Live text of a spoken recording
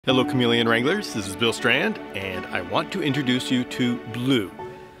Hello Chameleon Wranglers, this is Bill Strand, and I want to introduce you to Blue.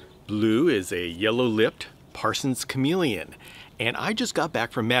 Blue is a yellow-lipped Parson's chameleon, and I just got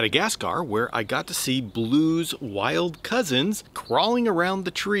back from Madagascar where I got to see Blue's wild cousins crawling around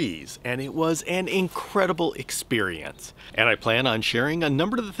the trees, and it was an incredible experience. And I plan on sharing a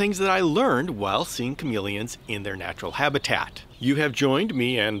number of the things that I learned while seeing chameleons in their natural habitat. You have joined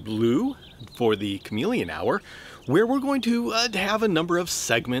me and Blue for the Chameleon Hour, where we're going to have a number of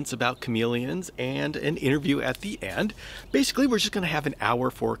segments about chameleons and an interview at the end. Basically, we're just going to have an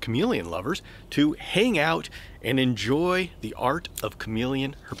hour for chameleon lovers to hang out and enjoy the art of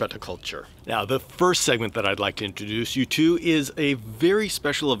chameleon herpetoculture. Now, the first segment that I'd like to introduce you to is a very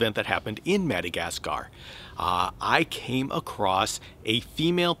special event that happened in Madagascar. I came across a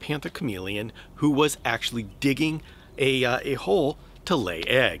female panther chameleon who was actually digging a hole to lay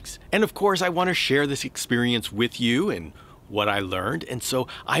eggs. And of course, I want to share this experience with you and what I learned. And so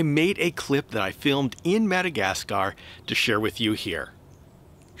I made a clip that I filmed in Madagascar to share with you here.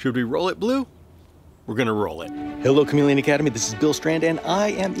 Should we roll it, Blue? We're gonna roll it. Hello Chameleon Academy, this is Bill Strand and I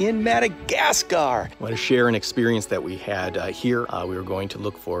am in Madagascar. I want to share an experience that we had here. We were going to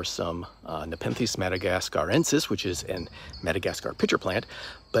look for some Nepenthes madagascarensis, which is an Madagascar pitcher plant.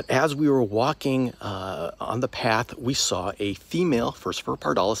 But as we were walking on the path, we saw a female Furcifer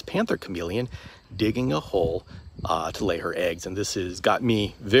pardalis panther chameleon digging a hole to lay her eggs. And this has got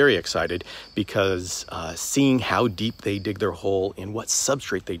me very excited because seeing how deep they dig their hole, in what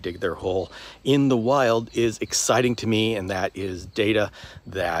substrate they dig their hole in the wild is exciting to me, and that is data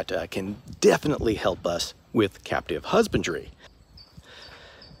that can definitely help us with captive husbandry.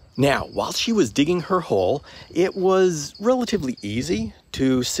 Now, while she was digging her hole, it was relatively easy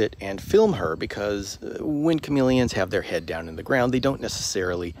to sit and film her because when chameleons have their head down in the ground, they don't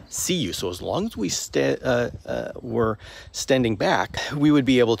necessarily see you. So as long as we were standing back, we would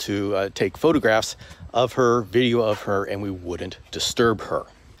be able to take photographs of her, video of her, and we wouldn't disturb her.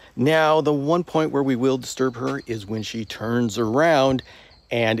 Now, the one point where we will disturb her is when she turns around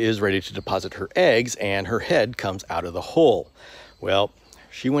and is ready to deposit her eggs and her head comes out of the hole. Well,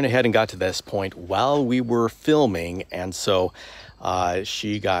 she went ahead and got to this point while we were filming, and so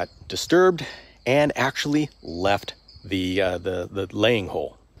she got disturbed and actually left the laying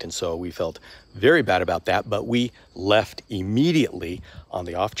hole. And so we felt very bad about that, but we left immediately on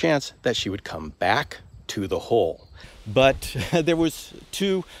the off chance that she would come back to the hole. But there was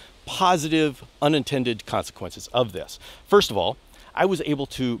two positive unintended consequences of this. First of all, I was able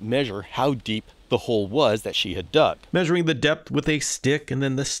to measure how deep the hole was that she had dug. Measuring the depth with a stick, and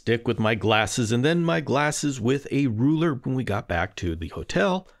then the stick with my glasses, and then my glasses with a ruler when we got back to the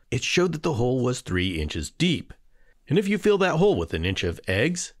hotel, it showed that the hole was 3 inches deep. And if you fill that hole with an inch of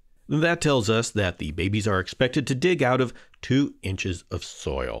eggs, then that tells us that the babies are expected to dig out of 2 inches of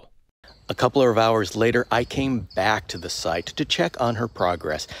soil. A couple of hours later, I came back to the site to check on her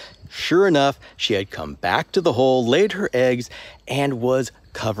progress. Sure enough, she had come back to the hole, laid her eggs, and was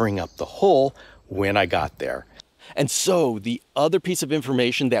covering up the hole when I got there. And so the other piece of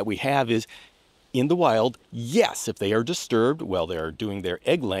information that we have is, in the wild, yes, if they are disturbed while they are doing their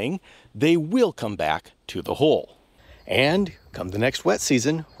egg laying, they will come back to the hole. And come the next wet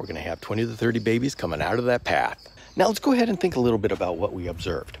season, we're going to have 20 to 30 babies coming out of that path. Now let's go ahead and think a little bit about what we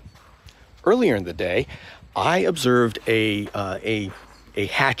observed. Earlier in the day, I observed a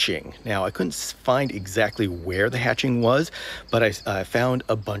hatching. Now, I couldn't find exactly where the hatching was, but I found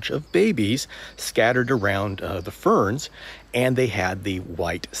a bunch of babies scattered around the ferns, and they had the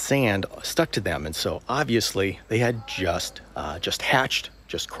white sand stuck to them. And so obviously they had just hatched,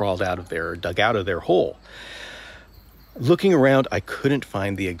 just crawled out of their, dug out of their hole. Looking around, I couldn't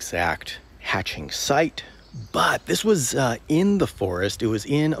find the exact hatching site, but this was in the forest. It was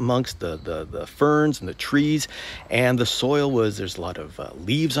in amongst the ferns and the trees, and the soil was, there's a lot of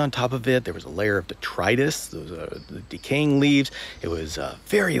leaves on top of it. There was a layer of detritus, those the decaying leaves. It was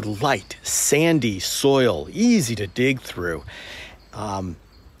very light, sandy soil, easy to dig through.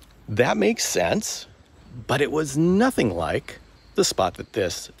 That makes sense, but it was nothing like the spot that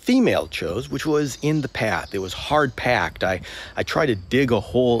this female chose, which was in the path. It was hard packed. I tried to dig a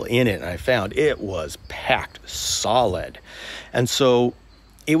hole in it, and I found it was packed solid. And so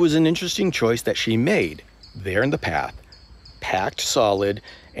it was an interesting choice that she made there in the path, packed solid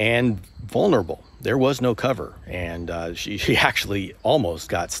and vulnerable. There was no cover, and she actually almost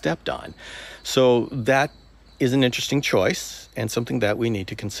got stepped on. So that is an interesting choice and something that we need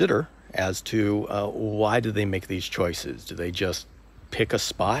to consider as to why do they make these choices? Do they just pick a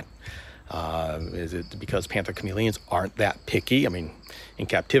spot? Is it because panther chameleons aren't that picky? I mean, in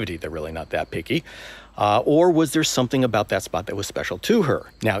captivity, they're really not that picky. Or was there something about that spot that was special to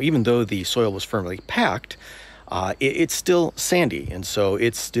her? Now, even though the soil was firmly packed, it's still sandy, and so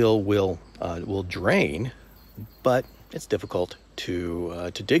it still will drain, but it's difficult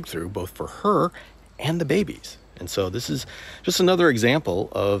to dig through, both for her and the babies. And so this is just another example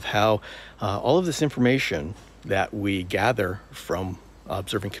of how all of this information that we gather from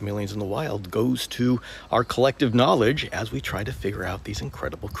observing chameleons in the wild goes to our collective knowledge as we try to figure out these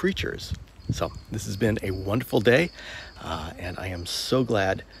incredible creatures. So this has been a wonderful day, and I am so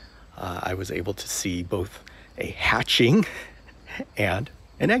glad I was able to see both a hatching and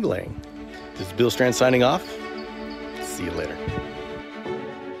an egg laying. This is Bill Strand signing off. See you later.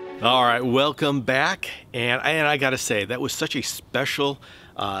 All right, welcome back. And I gotta say, that was such a special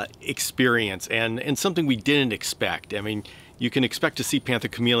experience and something we didn't expect. I mean, you can expect to see panther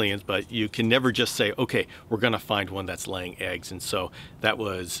chameleons, but you can never just say, okay, we're gonna find one that's laying eggs. And so that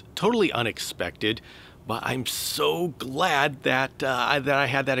was totally unexpected, but I'm so glad that I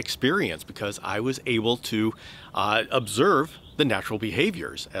had that experience, because I was able to observe the natural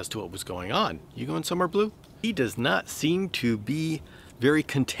behaviors as to what was going on. You going somewhere, Blue? He does not seem to be very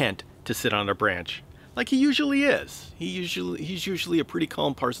content to sit on a branch like he usually is. He's usually a pretty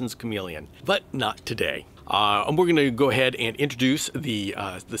calm Parsons chameleon, but not today. We're going to go ahead and introduce the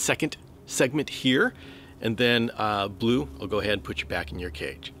second segment here, and then Blue, I'll go ahead and put you back in your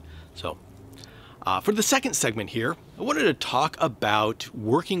cage. So for the second segment here, I wanted to talk about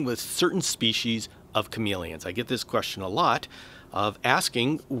working with certain species of chameleons. I get this question a lot, of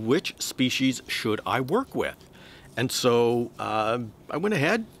asking which species should I work with. And so I went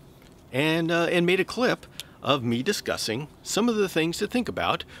ahead and made a clip of me discussing some of the things to think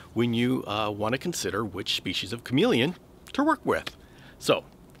about when you want to consider which species of chameleon to work with. So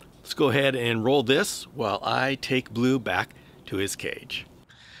let's go ahead and roll this while I take Blue back to his cage.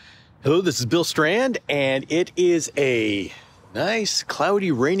 Hello, this is Bill Strand, and it is a nice,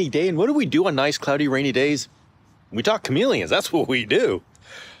 cloudy, rainy day. And what do we do on nice, cloudy, rainy days? We talk chameleons. That's what we do.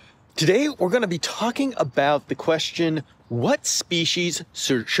 Today, we're going to be talking about the question, what species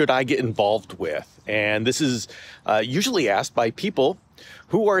should I get involved with? And this is usually asked by people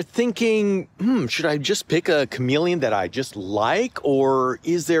who are thinking, should I just pick a chameleon that I just like? Or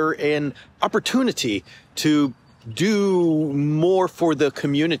is there an opportunity to do more for the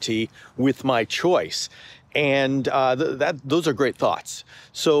community with my choice? And those are great thoughts.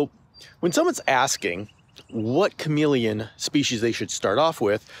 So when someone's asking what chameleon species they should start off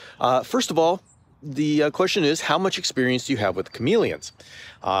with, first of all, the question is, how much experience do you have with chameleons?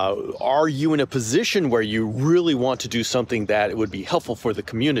 Are you in a position where you really want to do something that would be helpful for the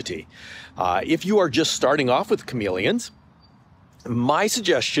community? If you are just starting off with chameleons, my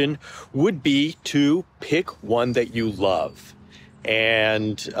suggestion would be to pick one that you love.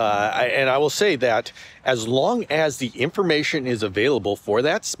 And I will say that as long as the information is available for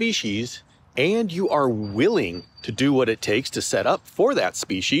that species and you are willing to do what it takes to set up for that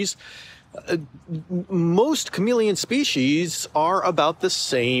species, most chameleon species are about the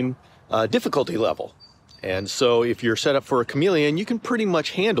same difficulty level. And so if you're set up for a chameleon, you can pretty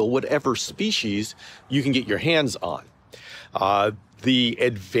much handle whatever species you can get your hands on. The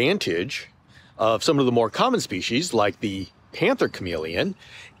advantage of some of the more common species, like the panther chameleon,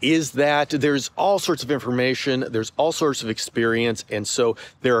 is that there's all sorts of information, there's all sorts of experience, and so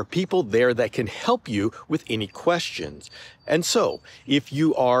there are people there that can help you with any questions. And so if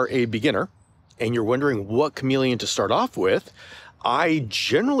you are a beginner and you're wondering what chameleon to start off with, I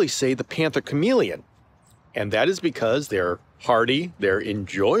generally say the panther chameleon. And that is because they're hardy, they're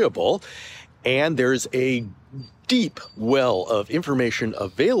enjoyable, and there's a deep well of information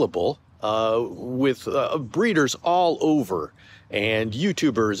available with breeders all over and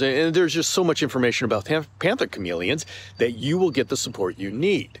YouTubers, and there's just so much information about panther chameleons that you will get the support you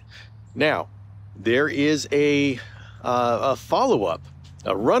need. Now, there is a follow-up,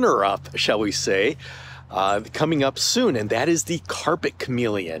 a runner-up, shall we say, coming up soon, and that is the carpet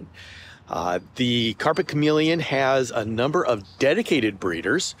chameleon. The carpet chameleon has a number of dedicated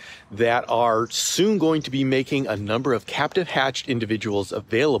breeders that are soon going to be making a number of captive hatched individuals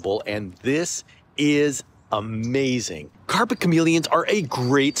available, and this is amazing. Carpet chameleons are a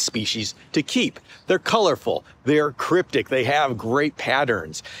great species to keep. They're colorful, they're cryptic, they have great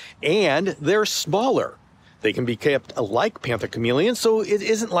patterns, and they're smaller. They can be kept like panther chameleons, so it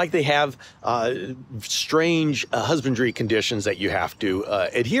isn't like they have strange husbandry conditions that you have to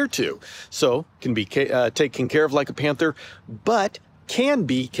adhere to. So can be taken care of like a panther, but can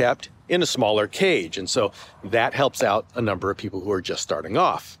be kept in a smaller cage. And so that helps out a number of people who are just starting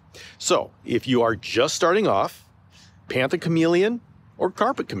off. So if you are just starting off, panther chameleon or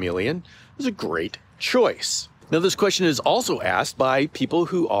carpet chameleon is a great choice. Now, this question is also asked by people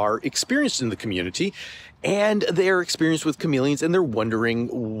who are experienced in the community, and they're experienced with chameleons, and they're wondering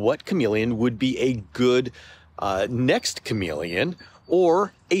what chameleon would be a good next chameleon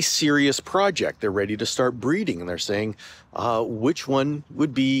or a serious project. They're ready to start breeding, and they're saying which one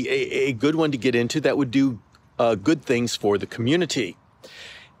would be a good one to get into that would do good things for the community.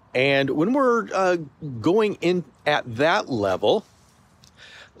 And when we're going in at that level,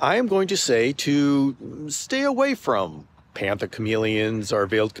 I am going to say to stay away from panther chameleons or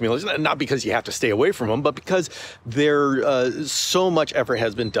veiled chameleons, not because you have to stay away from them, but because so much effort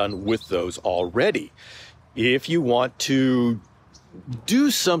has been done with those already. If you want to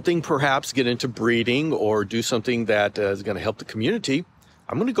do something, perhaps get into breeding or do something that is going to help the community,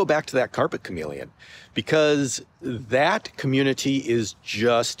 I'm going to go back to that carpet chameleon, because that community is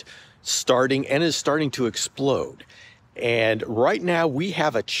just starting and is starting to explode. And right now we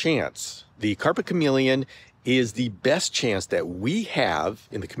have a chance. The carpet chameleon is the best chance that we have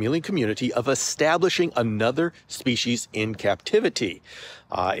in the chameleon community of establishing another species in captivity.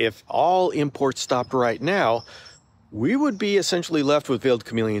 If all imports stopped right now, we would be essentially left with veiled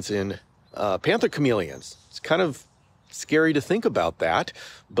chameleons and panther chameleons. It's kind of scary to think about that,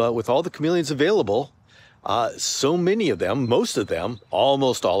 but with all the chameleons available, so many of them, most of them,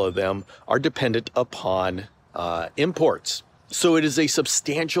 almost all of them, are dependent upon imports. So it is a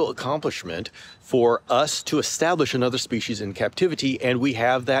substantial accomplishment for us to establish another species in captivity, and we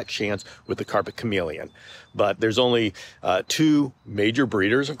have that chance with the carpet chameleon. But there's only 2 major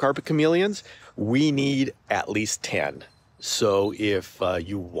breeders of carpet chameleons. We need at least 10. So if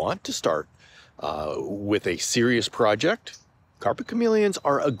you want to start with a serious project, carpet chameleons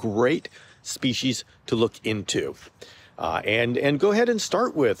are a great species to look into. And go ahead and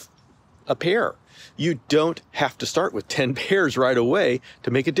start with a pair. You don't have to start with 10 pairs right away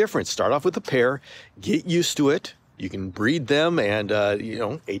to make a difference. Start off with a pair, get used to it. You can breed them and,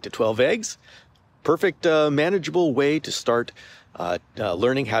 8 to 12 eggs. Perfect manageable way to start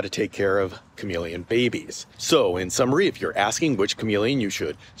learning how to take care of chameleon babies. So in summary, if you're asking which chameleon you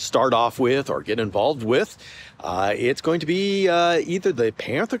should start off with or get involved with, it's going to be either the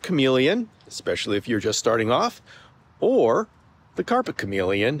panther chameleon, especially if you're just starting off, or the carpet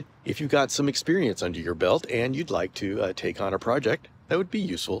chameleon if you've got some experience under your belt and you'd like to take on a project that would be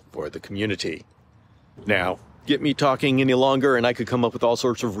useful for the community. Now, get me talking any longer and I could come up with all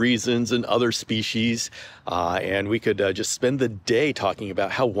sorts of reasons and other species, and we could just spend the day talking about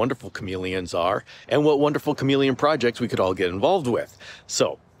how wonderful chameleons are and what wonderful chameleon projects we could all get involved with.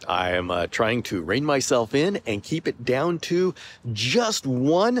 So I am trying to rein myself in and keep it down to just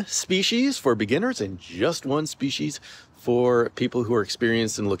one species for beginners and just one species for people who are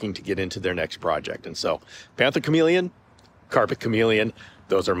experienced and looking to get into their next project. And so panther chameleon, carpet chameleon,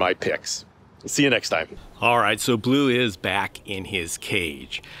 those are my picks. See you next time. All right, so Blue is back in his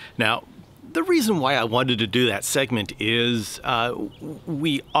cage. Now, the reason why I wanted to do that segment is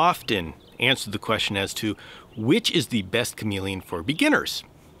we often answer the question as to which is the best chameleon for beginners.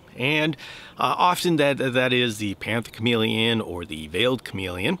 And often that is the panther chameleon or the veiled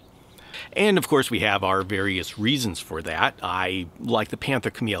chameleon. And of course we have our various reasons for that. I like the panther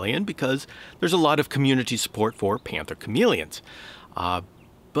chameleon because there's a lot of community support for panther chameleons.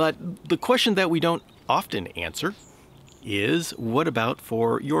 But the question that we don't often answer is, what about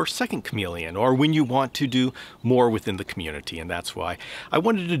for your second chameleon, or when you want to do more within the community? And that's why I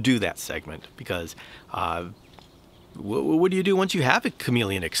wanted to do that segment, because what do you do once you have a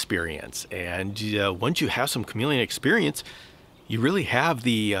chameleon experience? And once you have some chameleon experience, you really have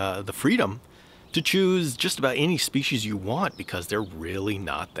the freedom to choose just about any species you want, because they're really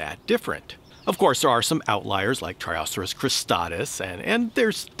not that different. Of course, there are some outliers like Trioceras cristatus, and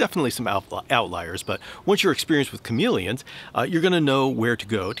there's definitely some outliers, but once you're experienced with chameleons, you're going to know where to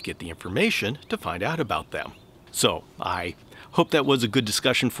go to get the information to find out about them. So I hope that was a good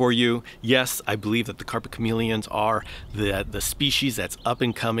discussion for you. Yes, I believe that the carpet chameleons are the species that's up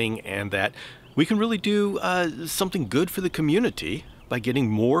and coming, and that we can really do something good for the community by getting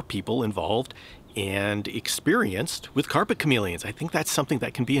more people involved and experienced with carpet chameleons. I think that's something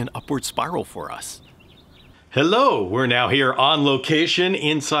that can be an upward spiral for us. Hello, we're now here on location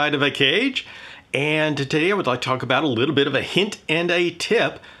inside of a cage, and today I would like to talk about a little bit of a hint and a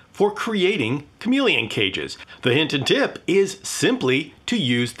tip for creating chameleon cages. The hint and tip is simply to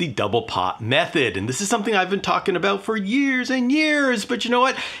use the double pot method. And this is something I've been talking about for years and years, but you know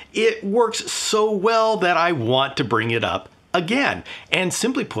what? It works so well that I want to bring it up again. And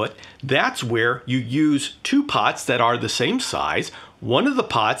simply put, that's where you use 2 pots that are the same size. One of the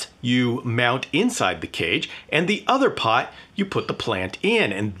pots you mount inside the cage, and the other pot you put the plant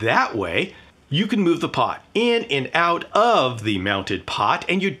in. And that way You can move the pot in and out of the mounted pot,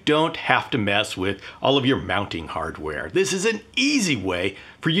 and you don't have to mess with all of your mounting hardware. This is an easy way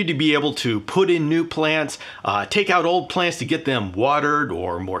for you to be able to put in new plants, take out old plants to get them watered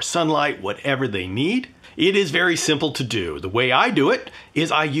or more sunlight, whatever they need. It is very simple to do. The way I do it is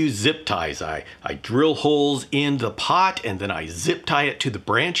I use zip ties. I drill holes in the pot and then I zip tie it to the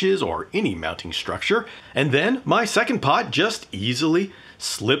branches or any mounting structure. And then my second pot just easily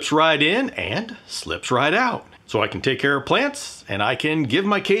slips right in and slips right out. So I can take care of plants and I can give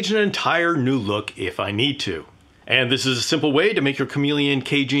my cage an entire new look if I need to. And this is a simple way to make your chameleon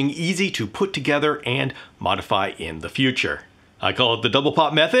caging easy to put together and modify in the future. I call it the double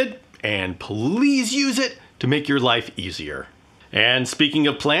pot method, and please use it to make your life easier. And speaking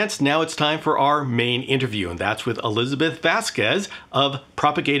of plants, now it's time for our main interview, and that's with Elizabeth Vasquez of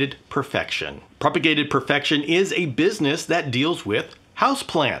Propagated Perfection. Propagated Perfection is a business that deals with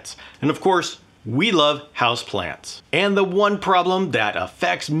houseplants. And of course, we love houseplants. And the one problem that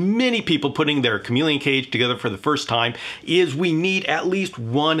affects many people putting their chameleon cage together for the first time is we need at least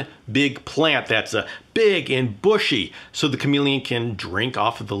one big plant that's big and bushy so the chameleon can drink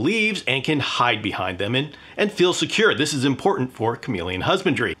off of the leaves and can hide behind them and feel secure. This is important for chameleon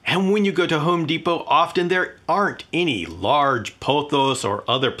husbandry. And when you go to Home Depot, often there aren't any large pothos or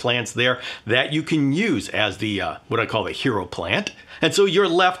other plants there that you can use as the what I call the hero plant. And so you're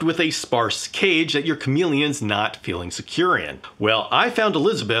left with a sparse cage that your chameleon's not feeling secure in. Well, I found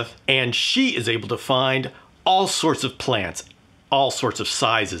Elizabeth, and she is able to find all sorts of plants, all sorts of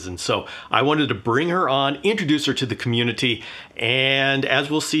sizes. And so I wanted to bring her on, introduce her to the community, and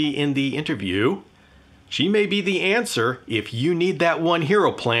as we'll see in the interview, she may be the answer if you need that one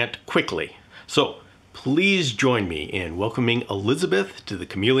hero plant quickly. So please join me in welcoming Elizabeth to the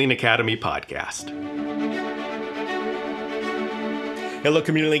Chameleon Academy podcast. Hello,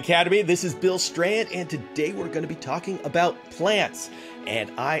 Chameleon Academy. This is Bill Strand, and today we're going to be talking about plants.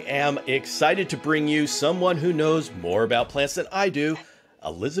 And I am excited to bring you someone who knows more about plants than I do,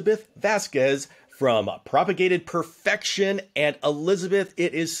 Elizabeth Vasquez from Propagated Perfection. And Elizabeth,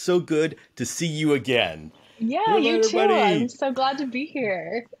 it is so good to see you again. Yeah, hello, you too. everybody. I'm so glad to be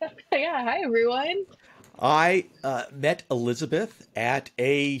here. Yeah, hi everyone. I met Elizabeth at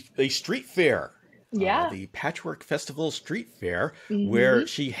a street fair. Yeah. The Patchwork Festival Street Fair, where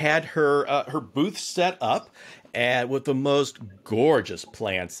she had her her booth set up and with the most gorgeous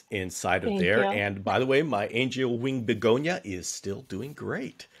plants inside of there. You. And by the way, my angel wing begonia is still doing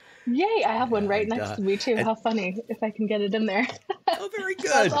great. Yay, I have one right next to me too. How funny, if I can get it in there. Oh, very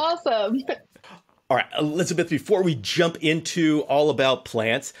good. That's awesome. All right, Elizabeth, before we jump into all about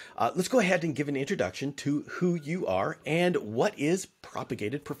plants, let's go ahead and give an introduction to who you are and what is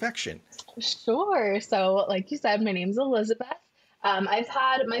Propagated Perfection. Sure. So like you said, my name's Elizabeth. I've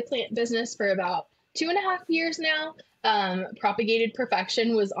had my plant business for about 2.5 years now. Propagated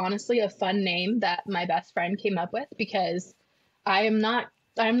Perfection was honestly a fun name that my best friend came up with because I'm not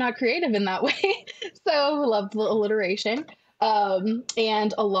creative in that way. So I love the alliteration.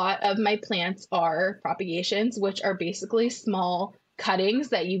 And a lot of my plants are propagations, which are basically small cuttings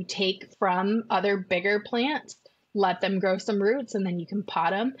that you take from other bigger plants, let them grow some roots, and then you can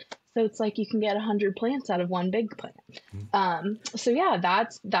pot them. So it's like you can get 100 plants out of one big plant. So yeah,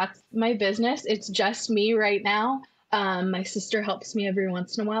 that's my business. It's just me right now. My sister helps me every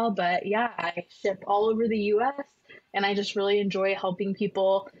once in a while, but yeah, I ship all over the US and I just really enjoy helping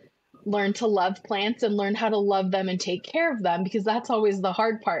people learn to love plants and learn how to love them and take care of them, because that's always the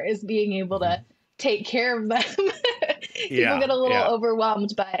hard part, is being able to take care of them. People get a little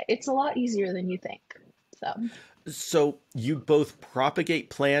overwhelmed, but it's a lot easier than you think. So you both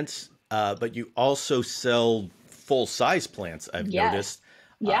propagate plants, but you also sell full-size plants, I've noticed.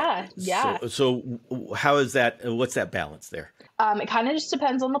 Yeah. So how is that? What's that balance there? It kind of just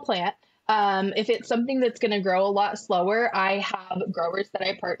depends on the plant. If it's something that's going to grow a lot slower, I have growers that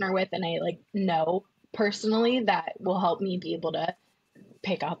I partner with and I know personally that will help me be able to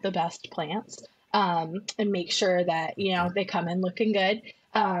pick out the best plants, and make sure that, they come in looking good.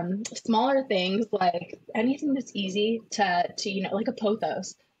 Smaller things, like anything that's easy to like a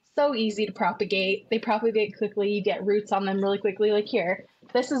pothos, so easy to propagate. They propagate quickly. You get roots on them really quickly. Like here,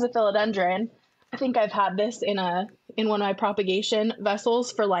 this is a philodendron. I think I've had this in one of my propagation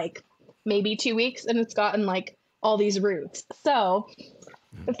vessels for maybe 2 weeks, and it's gotten all these roots. So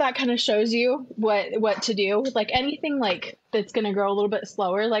if that kind of shows you what to do with anything that's going to grow a little bit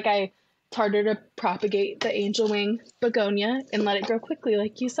slower, I harder to propagate the angel wing begonia and let it grow quickly,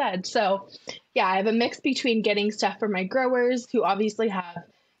 like you said. So yeah, I have a mix between getting stuff from my growers who obviously have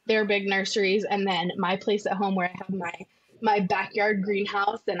their big nurseries, and then my place at home where I have my backyard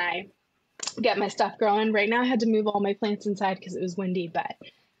greenhouse, and I get my stuff growing. Right now I had to move all my plants inside because it was windy, but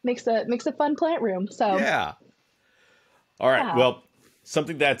makes a fun plant room. So Yeah. All right. yeah. Well,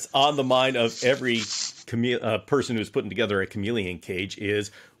 something that's on the mind of every person who's putting together a chameleon cage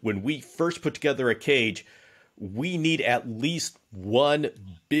is when we first put together a cage, we need at least one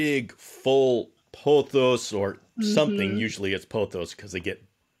big full pothos or something. Hmm. Usually it's pothos because they get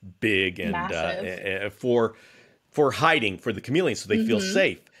big and Massive. for hiding for the chameleons so they feel Hmm.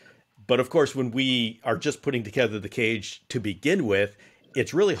 safe. But of course, when we are just putting together the cage to begin with,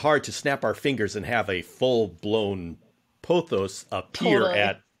 it's really hard to snap our fingers and have a full blown pothos appear Totally.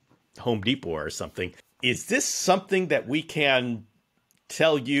 at Home Depot or something. Is this something that we can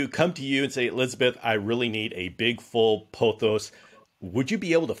come to you and say, Elizabeth, I really need a big full pothos? Would you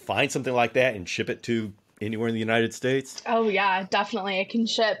be able to find something like that and ship it to anywhere in the United States? Oh yeah, definitely. I can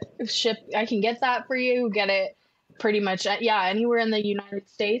ship. I can get that for you. Get it pretty much yeah anywhere in the United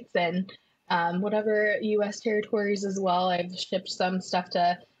States and whatever U.S. territories as well. I've shipped some stuff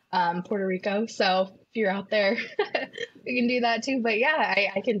to Puerto Rico. So if you're out there, we can do that too. But yeah,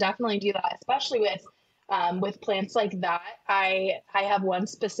 I can definitely do that, especially with plants like that. I have one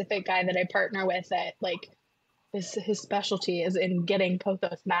specific guy that I partner with that like his specialty is in getting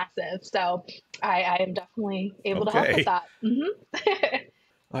pothos massive. So I am definitely able to help with Okay.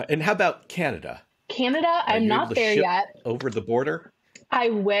 that. And how about Canada? Canada, Are I'm you able not to there ship yet. over the border? I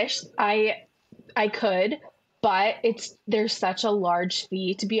wish I could, but there's such a large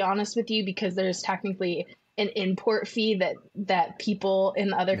fee to be honest with you because there's technically an import fee that people in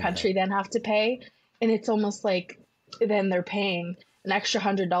the other Uh, country then have to pay, and it's almost like then they're paying an extra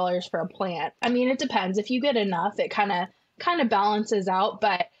 $100 for a plant. I mean, it depends. If you get enough, it kind of balances out,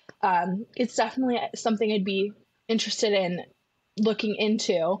 but it's definitely something I'd be interested in looking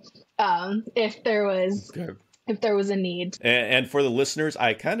into if there was okay. a need. And for the listeners,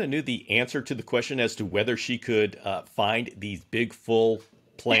 I kind of knew the answer to the question as to whether she could find these big, full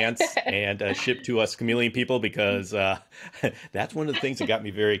plants and ship to us chameleon people because that's one of the things that got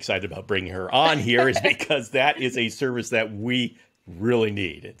me very excited about bringing her on here is because that is a service that we really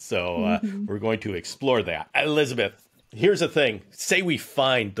need. And so Hmm. we're going to explore that. Elizabeth, here's the thing. Say we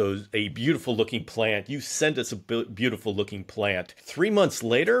find a beautiful looking plant. You send us a beautiful looking plant. 3 months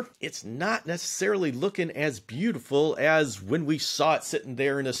later, it's not necessarily looking as beautiful as when we saw it sitting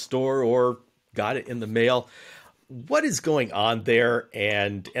there in a store or got it in the mail. What is going on there?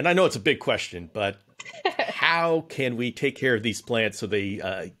 And I know it's a big question, but how can we take care of these plants so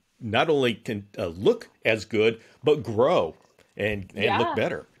they not only can look as good, but grow and look Yeah.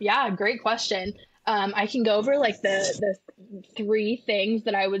 better? Yeah, great question. I can go over like the three things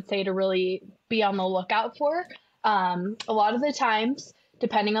that I would say to really be on the lookout for. A lot of the times,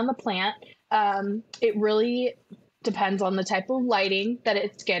 depending on the plant, it really depends on the type of lighting that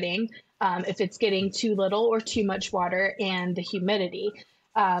it's getting, if it's getting too little or too much water, and the humidity.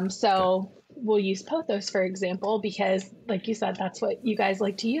 Okay. So we'll use pothos, for example, because, like you said, that's what you guys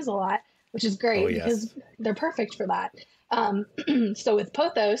like to use a lot, which is Oh, great because yes. they're perfect for that. Um, so with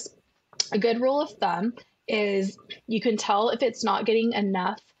pothos, a good rule of thumb is you can tell if it's not getting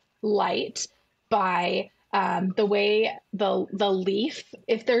enough light by the way the leaf.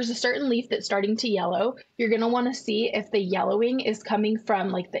 If there's a certain leaf that's starting to yellow, you're gonna want to see if the yellowing is coming from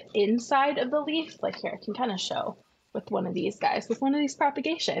like the inside of the leaf. Like here, I can kind of show with one of these guys, with one of these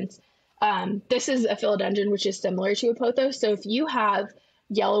propagations. This is a philodendron, which is similar to a pothos. So if you have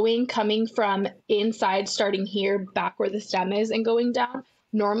yellowing coming from inside, starting here, back where the stem is, and going down,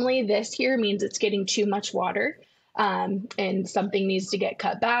 normally this here means it's getting too much water. And something needs to get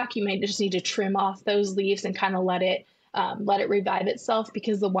cut back. You might just need to trim off those leaves and kind of let it revive itself.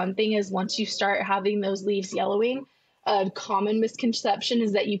 Because the one thing is, once you start having those leaves yellowing, a common misconception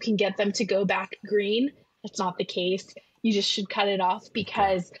is that you can get them to go back green. That's not the case. You just should cut it off Okay.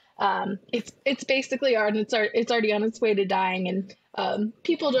 because it's basically it's already on its way to dying, and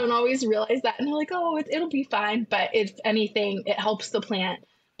people don't always realize that, and they're like, oh, it'll be fine. But if anything, it helps the plant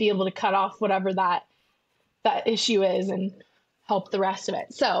be able to cut off whatever that issue is and help the rest of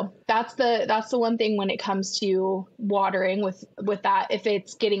it. So that's the one thing when it comes to watering with that. If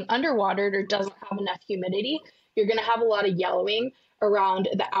it's getting underwatered or doesn't have enough humidity, you're going to have a lot of yellowing around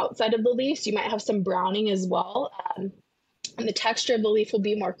the outside of the leaves. You might have some browning as well, and the texture of the leaf will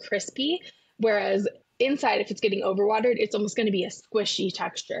be more crispy. Whereas inside, if it's getting overwatered, it's almost going to be a squishy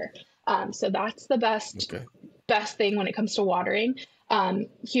texture. So that's the Okay. best thing when it comes to watering.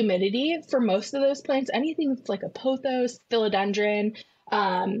 Humidity for most of those plants, anything that's like a pothos, philodendron,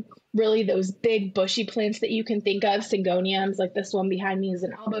 really those big bushy plants that you can think of, syngoniums, like this one behind me is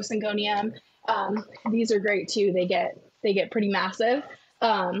an albo syngonium. These are great too. They get pretty massive.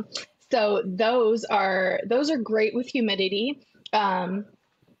 Um, So those are great with humidity. Um,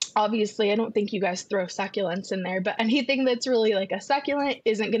 Obviously, I don't think you guys throw succulents in there, but anything that's really like a succulent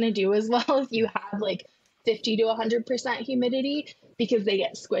isn't going to do as well if you have like 50 to 100% humidity because they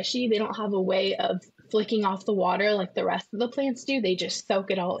get squishy. They don't have a way of flicking off the water like the rest of the plants do. They just soak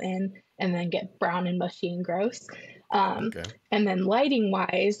it all in and then get brown and mushy and gross. Um, Okay. and then lighting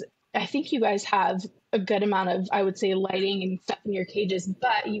wise, I think you guys have a good amount of, I would say, lighting and stuff in your cages,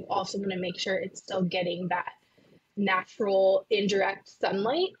 but you also want to make sure it's still getting that natural indirect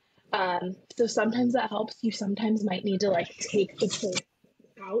sunlight. So sometimes that helps. You sometimes might need to like take the plant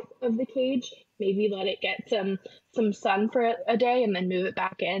out of the cage, maybe let it get some sun for a day and then move it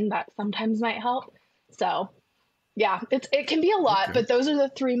back in. That sometimes might help. So yeah, it can be a lot, Okay. but those are the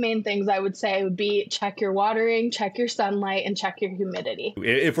three main things I would say would be check your watering, check your sunlight, and check your humidity.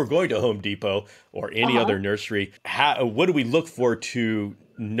 If we're going to Home Depot or any Uh-huh. other nursery, what do we look for to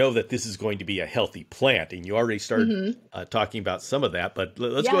know that this is going to be a healthy plant? And you already started Mm-hmm. talking about some of that, but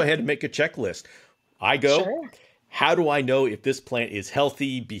let's go Yeah, ahead and make a checklist. I go, sure. how do I know if this plant is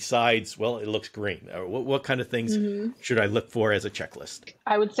healthy besides, well, it looks green? Or what kind of things Mm-hmm. should I look for as a checklist?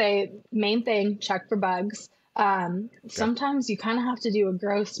 I would say main thing, check for bugs. Okay. Sometimes you kind of have to do a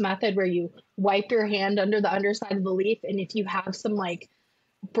gross method where you wipe your hand under the underside of the leaf, and if you have some like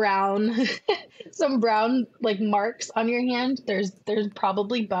brown, some brown like marks on your hand, there's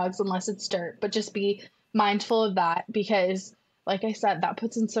probably bugs unless it's dirt. But just be mindful of that because, like I said, that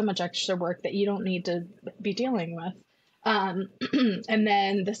puts in so much extra work that you don't need to be dealing with. Um, and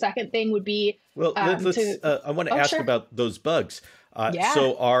then the second thing would be Well, let's. to I want to oh ask sure about those bugs. yeah.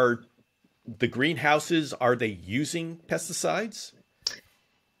 So, are the greenhouses, are they using pesticides?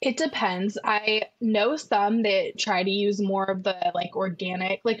 It depends. I know some that try to use more of the like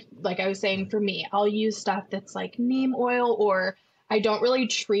organic, like I was saying for me, I'll use stuff that's like neem oil or I don't really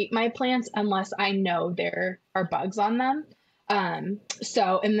treat my plants unless I know there are bugs on them.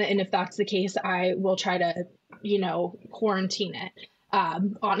 So and if that's the case, I will try to, quarantine it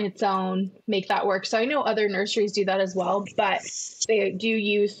on its own, make that work. So I know other nurseries do that as well, but they do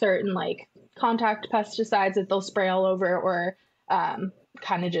use certain like contact pesticides that they'll spray all over or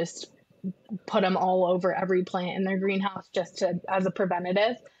kind of just put them all over every plant in their greenhouse just to as a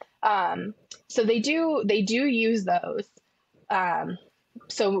preventative. Um, so they do use those. Um,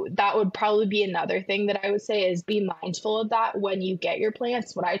 so that would probably be another thing that I would say is be mindful of that when you get your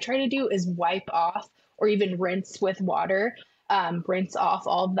plants. What I try to do is wipe off or even rinse with water, rinse off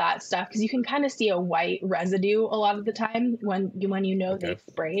all of that stuff because you can kind of see a white residue a lot of the time when you know Okay. they've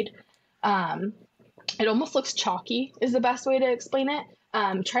sprayed. Um, it almost looks chalky is the best way to explain it.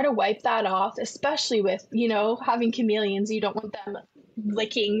 Try to wipe that off, especially with, having chameleons. You don't want them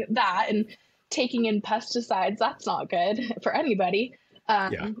licking that and taking in pesticides. That's not good for anybody. Yeah.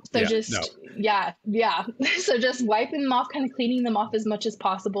 So Yeah. No. just, yeah, yeah. So just wiping them off, kind of cleaning them off as much as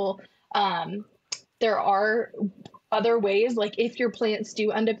possible. Um, there are other ways, like if your plants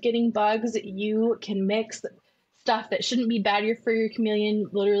do end up getting bugs, you can mix stuff that shouldn't be bad for your chameleon,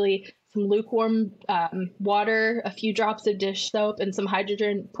 literally some lukewarm water, a few drops of dish soap, and some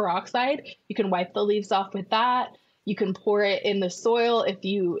hydrogen peroxide. You can wipe the leaves off with that. You can pour it in the soil if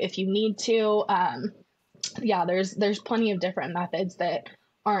you need to. Yeah, there's plenty of different methods that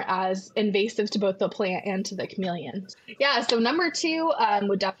aren't as invasive to both the plant and to the chameleon. Yeah, so number two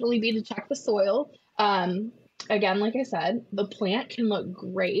would definitely be to check the soil. Again, like I said, the plant can look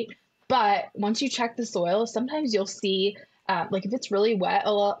great, but once you check the soil, sometimes you'll see, like if it's really wet,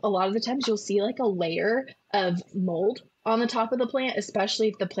 a lot of the times you'll see like a layer of mold on the top of the plant, especially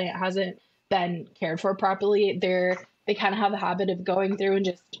if the plant hasn't been cared for properly. They kind of have a habit of going through and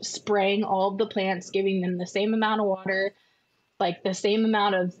just spraying all of the plants, giving them the same amount of water, like the same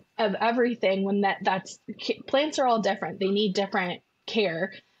amount of everything when that's plants are all different. They need different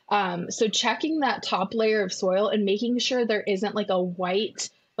care. So checking that top layer of soil and making sure there isn't like a white,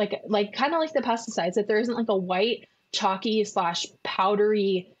 like kind of like the pesticides, that there isn't like a white chalky slash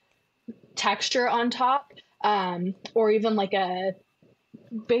powdery texture on top, or even like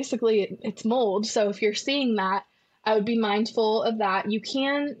basically it's mold. So if you're seeing that, I would be mindful of that. You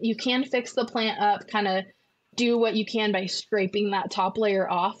can fix the plant up, kind of do what you can by scraping that top layer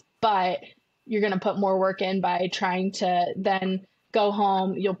off, but you're going to put more work in by trying to then go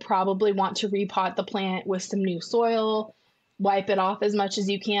home. You'll probably want to repot the plant with some new soil, wipe it off as much as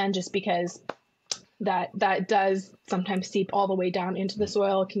you can, just because that does sometimes seep all the way down into the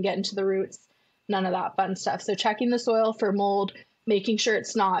soil, can get into the roots, none of that fun stuff. So checking the soil for mold, making sure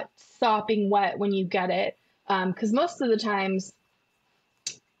it's not sopping wet when you get it. Because most of the times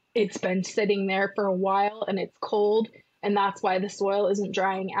it's been sitting there for a while and it's cold, and that's why the soil isn't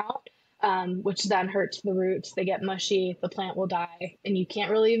drying out. which then hurts the roots. They get mushy, the plant will die, and you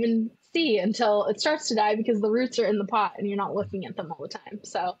can't really even see until it starts to die because the roots are in the pot and you're not looking at them all the time.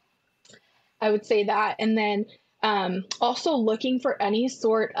 So I would say that. And then also looking for any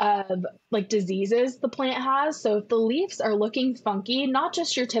sort of like diseases the plant has. So if the leaves are looking funky, not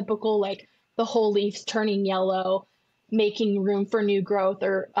just your typical like the whole leaf's turning yellow, making room for new growth,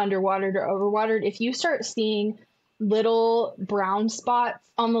 or underwatered or overwatered, if you start seeing little brown spots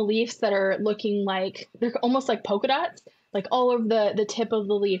on the leaves that are looking like they're almost like polka dots, like all over the tip of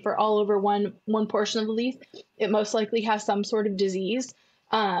the leaf or all over one portion of the leaf, it most likely has some sort of disease.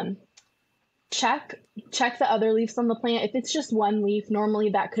 Um, check the other leaves on the plant. If it's just one leaf, normally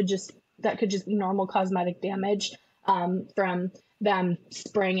that could just be normal cosmetic damage from them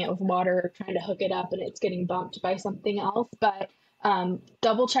spraying it with water or trying to hook it up and it's getting bumped by something else. But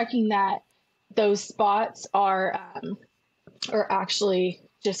double checking that those spots are actually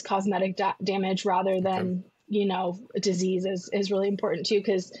just cosmetic damage rather than a disease is really important too,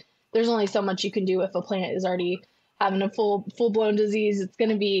 because there's only so much you can do if a plant is already having a full-blown disease. It's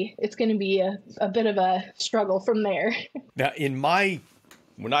going to be a bit of a struggle from there. Now,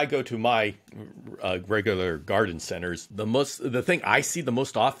 when I go to my regular garden centers, the thing I see the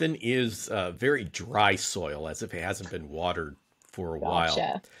most often is very dry soil, as if it hasn't been watered for a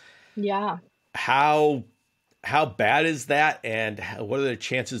while. Yeah. How bad is that, and what are the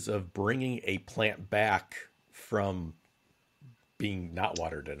chances of bringing a plant back from being not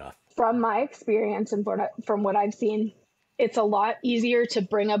watered enough? From my experience and from what I've seen, it's a lot easier to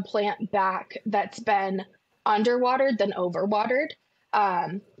bring a plant back that's been underwatered than overwatered,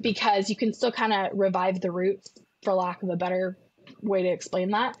 because you can still kind of revive the roots, for lack of a better way to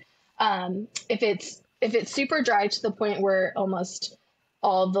explain that. If it's super dry to the point where almost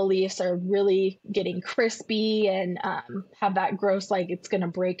all the leaves are really getting crispy and have that gross, like it's going to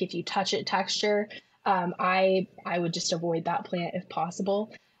break if you touch it texture, I would just avoid that plant if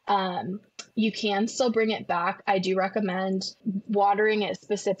possible. You can still bring it back. I do recommend watering it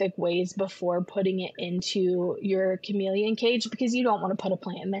specific ways before putting it into your chameleon cage, because you don't want to put a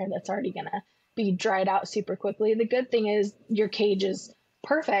plant in there that's already going to be dried out super quickly. The good thing is your cage is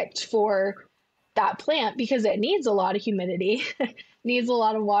perfect for that plant because it needs a lot of humidity, needs a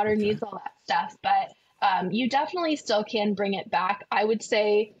lot of water, needs all that stuff. But you definitely still can bring it back. I would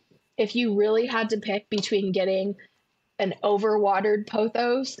say if you really had to pick between getting an overwatered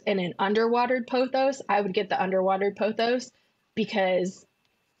pothos and an underwatered pothos, I would get the underwatered pothos because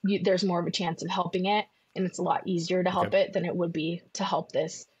there's more of a chance of helping it, and it's a lot easier to help it than it would be to help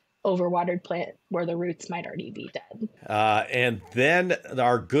this overwatered plant where the roots might already be dead. And then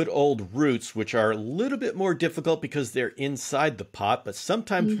our good old roots, which are a little bit more difficult because they're inside the pot, but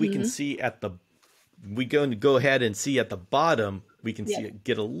sometimes we can see we go ahead and see at the bottom, we can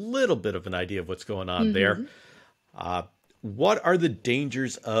get a little bit of an idea of what's going on there. What are the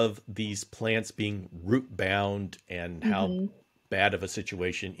dangers of these plants being root bound, and how bad of a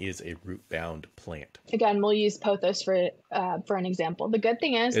situation is a root bound plant? Again, we'll use pothos for an example. The good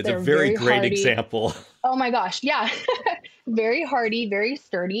thing is it's they're a very great hardy. Example. Oh my gosh, yeah. Very hardy, very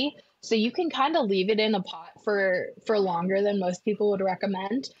sturdy. So you can kind of leave it in a pot for longer than most people would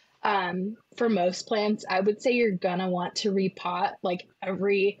recommend. For most plants, I would say you're gonna want to repot like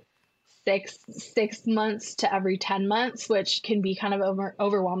every 6 months to every 10 months, which can be kind of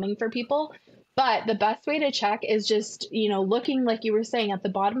overwhelming for people. But the best way to check is just, looking like you were saying at the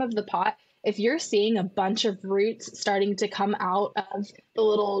bottom of the pot. If you're seeing a bunch of roots starting to come out of the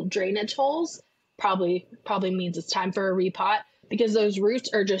little drainage holes, probably means it's time for a repot, because those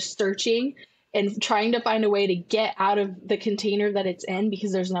roots are just searching and trying to find a way to get out of the container that it's in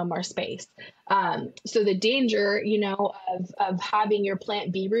because there's no more space. So the danger, of having your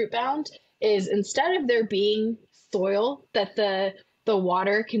plant be root bound is, instead of there being soil that the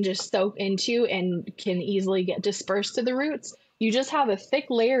water can just soak into and can easily get dispersed to the roots, you just have a thick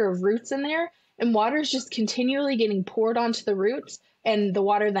layer of roots in there, and water is just continually getting poured onto the roots, and the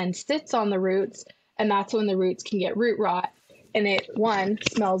water then sits on the roots, and that's when the roots can get root rot. And it, one,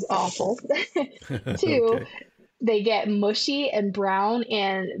 smells awful. Two, they get mushy and brown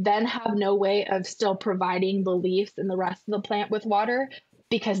and then have no way of still providing the leaves and the rest of the plant with water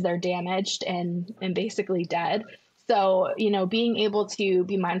because they're damaged and basically dead. So, being able to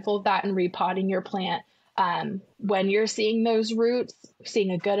be mindful of that and repotting your plant when you're seeing those roots,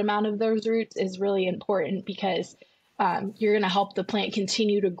 seeing a good amount of those roots is really important, because you're going to help the plant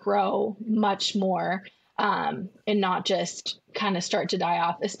continue to grow much more. And not just kind of start to die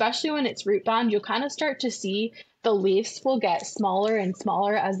off. Especially when it's root bound, you'll kind of start to see the leaves will get smaller and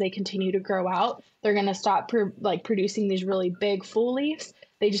smaller as they continue to grow out. They're going to stop producing these really big full leaves.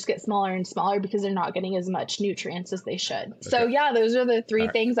 they just get smaller and smaller because they're not getting as much nutrients as they should. So Okay. yeah, those are the All three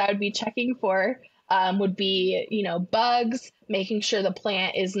right. things I would be checking for. Would be, bugs, making sure the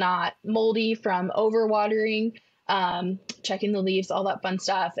plant is not moldy from overwatering, checking the leaves, all that fun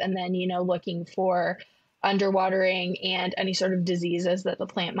stuff. And then, looking for underwatering and any sort of diseases that the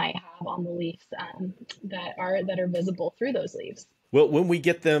plant might have on the leaves, that are visible through those leaves. Well, when we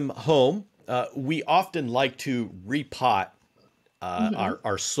get them home, we often like to repot Hmm.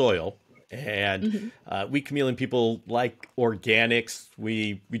 our soil. And Hmm. we chameleon people like organics.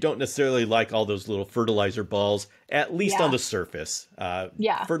 We don't necessarily like all those little fertilizer balls, at least on Yeah. the surface.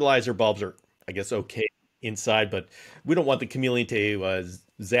 Yeah. Fertilizer bulbs are, I guess, okay inside, but we don't want the chameleon to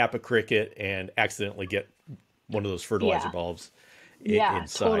zap a cricket and accidentally get one of those fertilizer Yeah. bulbs Yeah.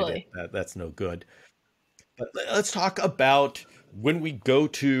 inside. Totally. That's no good. But let's talk about when we go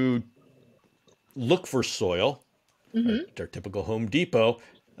to look for soil, Hmm. our typical Home Depot.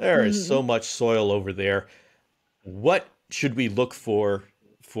 There is Hmm. so much soil over there. What should we look for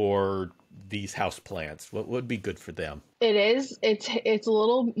these house plants? What would be good for them? It is. It's a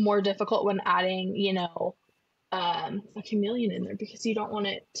little more difficult when adding, a chameleon in there because you don't want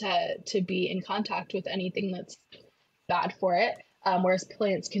it to be in contact with anything that's bad for it. Whereas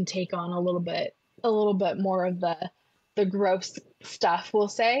plants can take on a little bit more of the gross stuff, we'll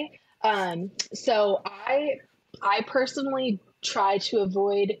say. So I personally try to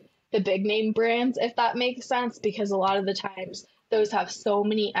avoid the big name brands, if that makes sense, because a lot of the times those have so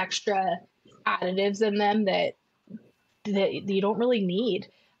many extra additives in them that you don't really need.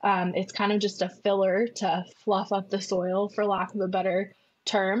 It's kind of just a filler to fluff up the soil, for lack of a better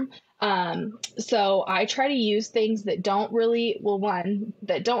term. So I try to use things that don't really, well, one,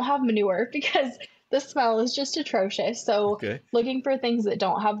 that don't have manure because the smell is just atrocious. So Okay. looking for things that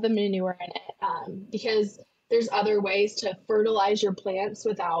don't have the manure in it, because there's other ways to fertilize your plants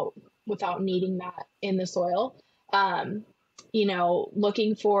without needing that in the soil. Um,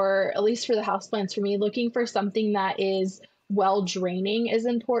 looking for, at least for the houseplants for me, looking for something that is well draining is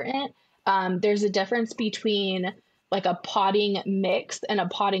important. There's a difference between like a potting mix and a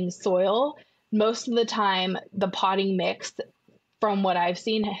potting soil. Most of the time, the potting mix, from what I've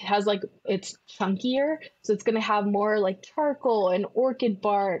seen, has like it's chunkier, so it's going to have more like charcoal and orchid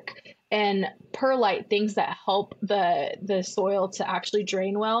bark and perlite, things that help the soil to actually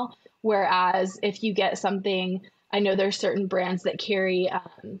drain well. Whereas if you get something, I know there's certain brands that carry, I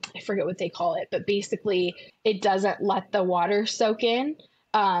forget what they call it, but basically it doesn't let the water soak in,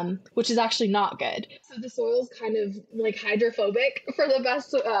 which is actually not good. So the soil's kind of like hydrophobic, for the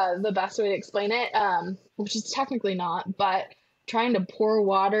best way to explain it, which is technically not, but trying to pour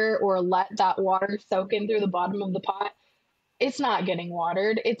water or let that water soak in through the bottom of the pot, it's not getting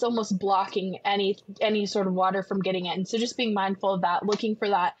watered. It's almost blocking any sort of water from getting in. So just being mindful of that, looking for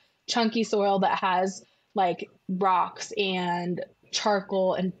that chunky soil that has like rocks and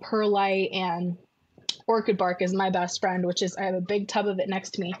charcoal and perlite, and orchid bark is my best friend, which is, I have a big tub of it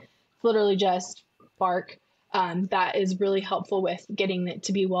next to me. It's literally just bark. That is really helpful with getting it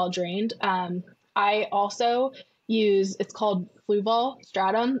to be well drained. I also use, it's called fluval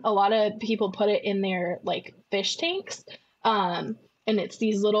stratum. A lot of people put it in their like fish tanks. And it's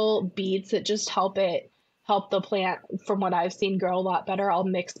these little beads that just help the plant, from what I've seen, grow a lot better. I'll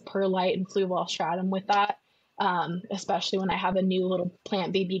mix perlite and fluval stratum with that, especially when I have a new little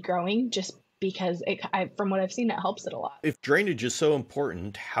plant baby growing, just because from what I've seen, it helps it a lot. If drainage is so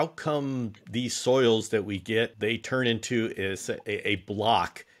important, how come these soils that we get, they turn into a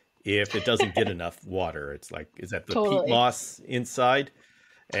block if it doesn't get enough water? It's like, is that the peat Totally. moss inside?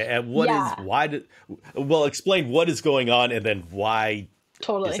 And Yeah, well, explain what is going on and then why is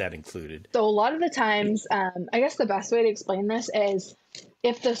totally. that included? So a lot of the times, I guess the best way to explain this is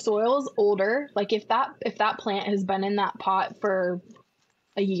if the soil's older, like if that plant has been in that pot for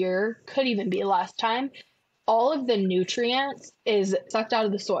a year, could even be less time, all of the nutrients is sucked out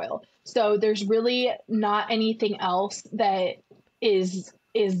of the soil. So there's really not anything else that is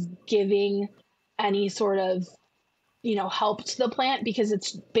giving any sort of, help to the plant, because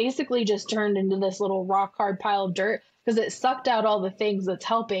it's basically just turned into this little rock hard pile of dirt because it sucked out all the things that's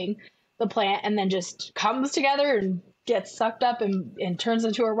helping the plant, and then just comes together and gets sucked up and turns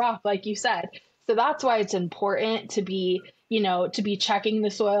into a rock, like you said. So that's why it's important to be checking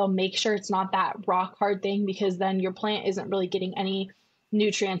the soil, make sure it's not that rock hard thing, because then your plant isn't really getting any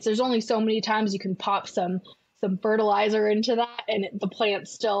nutrients. There's only so many times you can pop some fertilizer into that and the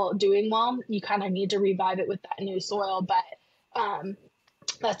plant's still doing well. You kind of need to revive it with that new soil. But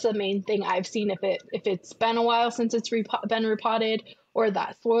that's the main thing I've seen. If it's been a while since it's been repotted, or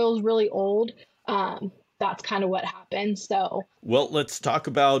that soil's really old, that's kind of what happens. So, Well, let's talk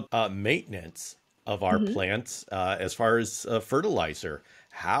about maintenance of our mhm, plants as far as fertilizer.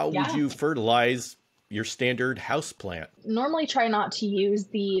 How would yeah. you fertilize your standard house plant? Normally try not to use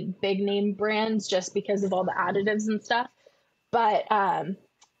the big name brands just because of all the additives and stuff. But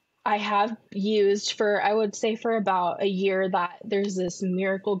I have used for, I would say, for about a year that there's this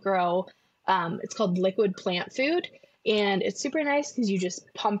Miracle Grow. It's called liquid plant food. And it's super nice because you just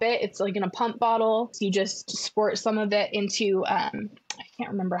pump it. It's like in a pump bottle. So you just squirt some of it into, I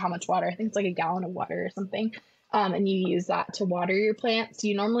can't remember how much water. I think it's like a gallon of water or something. And you use that to water your plants.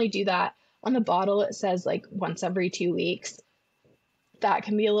 You normally do that on the bottle. It says like once every 2 weeks. That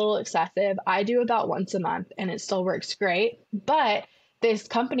can be a little excessive. I do about once a month and it still works great. But this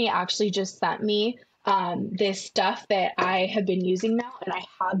company actually just sent me this stuff that I have been using now and I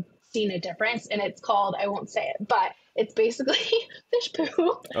have seen a difference. And it's called, I won't say it, but it's basically fish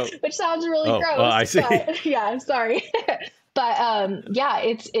poo, Oh, which sounds really I gross. see. But yeah, sorry. But yeah,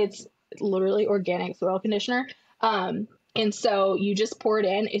 it's literally organic soil conditioner. And so you just pour it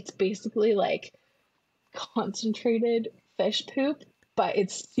in. It's basically like concentrated fish poop, but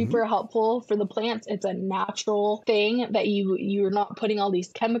it's Mhm. super helpful for the plants. It's a natural thing that you're not putting all these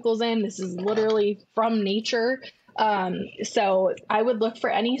chemicals in. This is literally from nature. So I would look for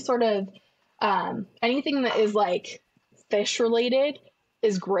any sort of anything that is like fish related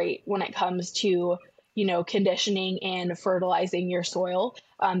is great when it comes to conditioning and fertilizing your soil.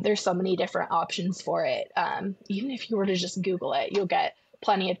 There's so many different options for it. Even if you were to just Google it, you'll get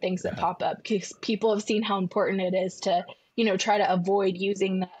plenty of things that Uh-huh. pop up because people have seen how important it is to try to avoid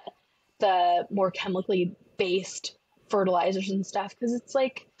using the more chemically based fertilizers and stuff, because it's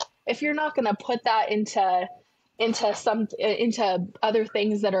like if you're not going to put that into other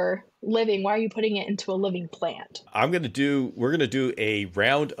things that are living, why are you putting it into a living plant? We're going to do a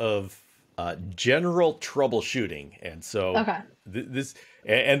round of general troubleshooting. And so Okay. this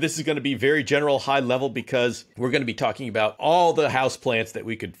is going to be very general, high level, because we're going to be talking about all the house plants that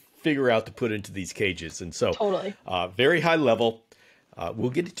we could figure out to put into these cages. And so Totally. very high level. We'll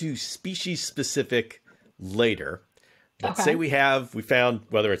get into species specific later. But say Okay. we found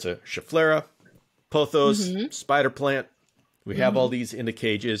whether it's a Schefflera, pothos, Mm-hmm. spider plant, we have all Mm-hmm. these in the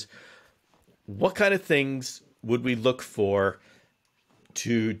cages. What kind of things would we look for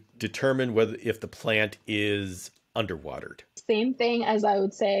to determine whether if the plant is underwatered? Same thing as I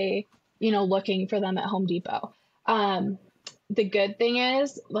would say, looking for them at Home Depot. Um, the good thing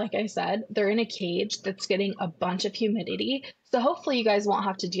is, like I said, they're in a cage that's getting a bunch of humidity. So hopefully you guys won't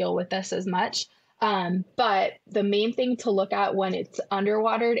have to deal with this as much. But the main thing to look at when it's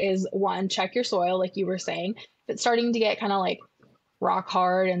underwatered is one, check your soil, like you were saying. If it's starting to get kind of like rock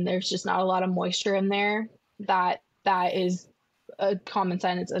hard and there's just not a lot of moisture in there, that is a common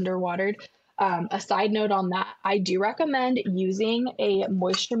sign it's underwatered. A side note on that, I do recommend using a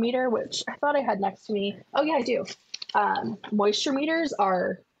moisture meter, which I thought I had next to me. Oh yeah, I do. Moisture meters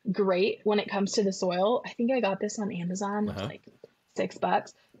are great when it comes to the soil. I think I got this on Amazon. It's Uh-huh. like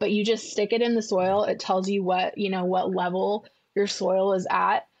 $6, but you just stick it in the soil. It tells you what level your soil is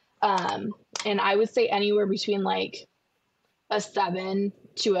at. Um, and I would say anywhere between like a 7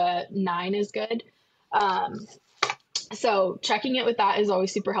 to a 9 is good. Um, so checking it with that is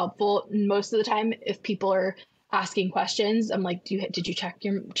always super helpful. Most of the time, if people are asking questions, I'm like, did you check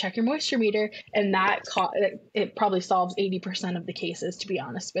your moisture meter? And it probably solves 80% of the cases, to be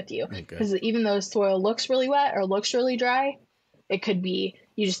honest with you. Okay. Because even though soil looks really wet or looks really dry, it could be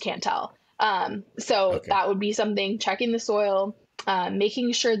you just can't tell. So Okay. that would be something, checking the soil,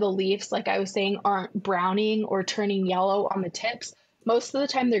 making sure the leaves, like I was saying, aren't browning or turning yellow on the tips. Most of the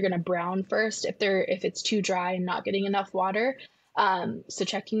time they're going to brown first if it's too dry and not getting enough water. So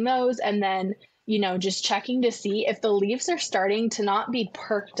checking those, and then just checking to see if the leaves are starting to not be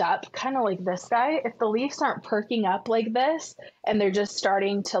perked up, kind of like this guy. If the leaves aren't perking up like this and they're just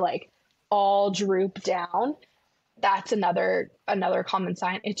starting to like all droop down, that's another common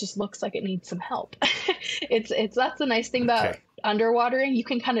sign. It just looks like it needs some help. It's That's the nice thing about Okay. underwatering. You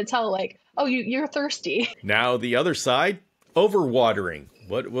can kind of tell like, oh, you're thirsty. Now the other side, overwatering.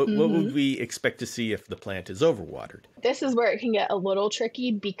 What Hmm. would we expect to see if the plant is overwatered? This is where it can get a little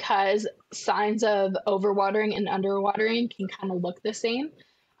tricky because signs of overwatering and underwatering can kind of look the same.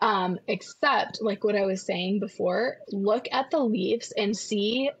 Except, like what I was saying before, look at the leaves and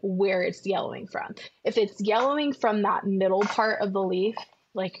see where it's yellowing from. If it's yellowing from that middle part of the leaf,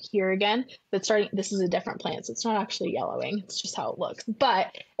 like here again, this is a different plant, so it's not actually yellowing, it's just how it looks.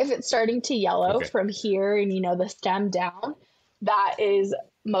 But if it's starting to yellow Okay. from here and, the stem down, that is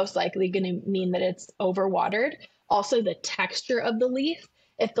most likely going to mean that it's overwatered. Also, the texture of the leaf.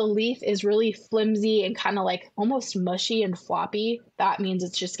 If the leaf is really flimsy and kind of like almost mushy and floppy, that means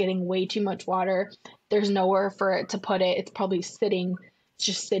it's just getting way too much water. There's nowhere for it to put it. It's probably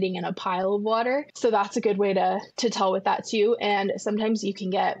just sitting in a pile of water. So that's a good way to tell with that too. And sometimes you can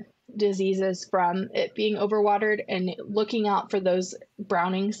get diseases from it being overwatered, and looking out for those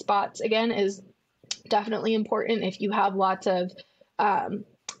browning spots again is definitely important. If you have lots of,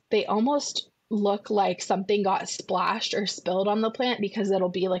 they almost look like something got splashed or spilled on the plant, because it'll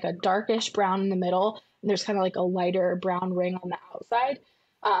be like a darkish brown in the middle, and there's kind of like a lighter brown ring on the outside.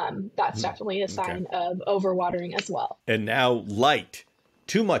 That's definitely a sign of overwatering as well. And now light,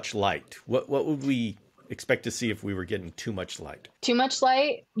 too much light. What would we expect to see if we were getting too much light? Too much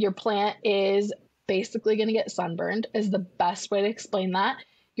light, your plant is basically going to get sunburned, is the best way to explain that.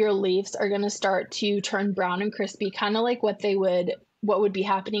 Your leaves are going to start to turn brown and crispy, kind of like what would be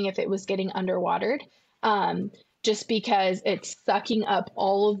happening if it was getting underwatered. Just because it's sucking up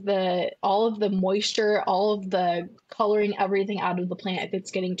all of the moisture, all of the coloring, everything out of the plant. If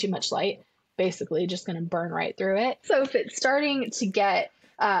it's getting too much light, basically just going to burn right through it. So if it's starting to get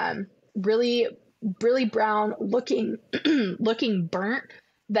really, really brown looking looking burnt,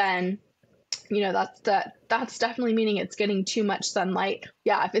 then that's definitely meaning it's getting too much sunlight.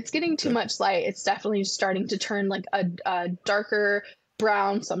 Yeah, if it's getting too much light, it's definitely starting to turn like a darker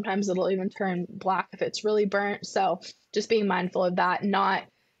brown. Sometimes it'll even turn black if it's really burnt. So just being mindful of that, not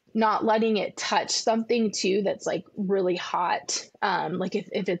letting it touch something too that's like really hot. Like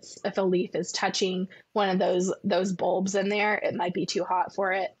if a leaf is touching one of those bulbs in there, it might be too hot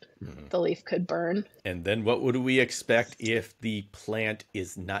for it. The leaf could burn. And then what would we expect if the plant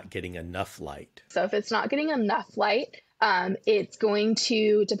is not getting enough light? So if it's not getting enough light, it's going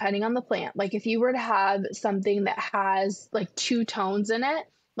to, depending on the plant, like if you were to have something that has like two tones in it,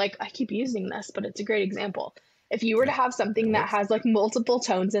 like I keep using this, but it's a great example. If you were to have something that has like multiple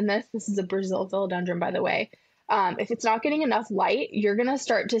tones in this is a Brazil philodendron, by the way. If it's not getting enough light, you're going to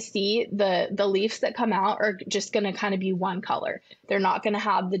start to see the leaves that come out are just going to kind of be one color. They're not going to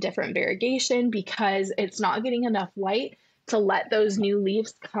have the different variegation because it's not getting enough light to let those new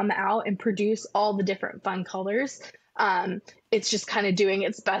leaves come out and produce all the different fun colors. It's just kind of doing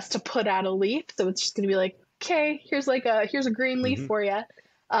its best to put out a leaf. So it's just going to be like, okay, here's a green leaf for you.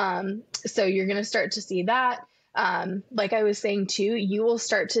 So you're going to start to see that. Like I was saying too, you will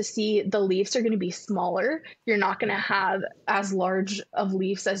start to see the leaves are going to be smaller. You're not going to have as large of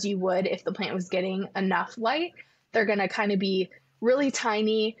leaves as you would if the plant was getting enough light. They're going to kind of be really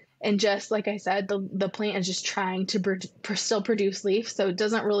tiny. And just like I said, the plant is just trying to still produce leaves. So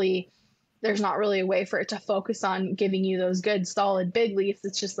there's not really a way for it to focus on giving you those good, solid, big leaves.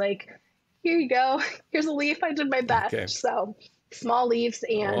 It's just like, here you go. Here's a leaf. I did my best. Okay. So small leaves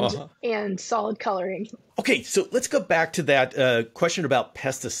and solid coloring. Okay, so let's go back to that question about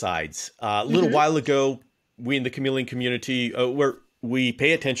pesticides. A little while ago, we in the chameleon community, we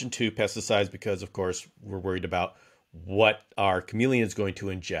pay attention to pesticides because, of course, we're worried about what our chameleon is going to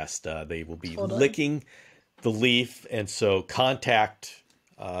ingest. They will be licking the leaf, and so contact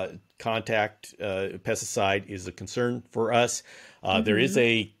pesticide is a concern for us. There is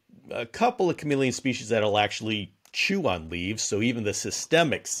a couple of chameleon species that will actually chew on leaves, so even the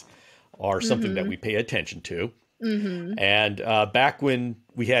systemics are something that we pay attention to. And back when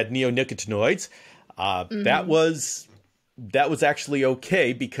we had neonicotinoids, that was actually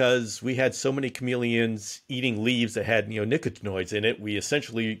okay because we had so many chameleons eating leaves that had neonicotinoids in it. We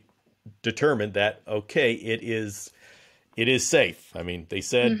essentially determined that, okay, it is safe. I mean, they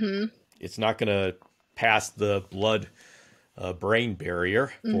said it's not going to pass the blood brain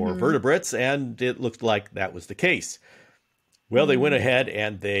barrier for vertebrates, and it looked like that was the case. Well, they went ahead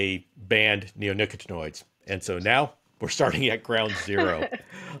and they banned neonicotinoids. And so now we're starting at ground zero.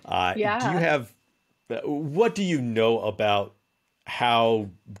 What do you know about how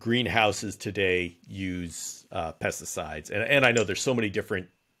greenhouses today use pesticides? And I know there's so many different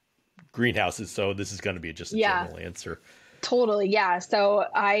greenhouses, so this is going to be just a general answer. Totally. Yeah. So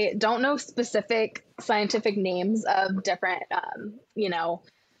I don't know specific scientific names of different,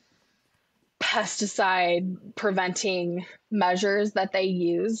 pesticide preventing measures that they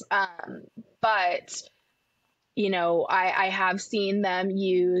use. But, I have seen them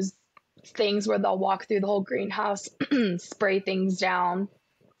use things where they'll walk through the whole greenhouse, spray things down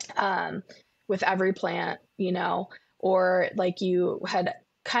with every plant, or like you had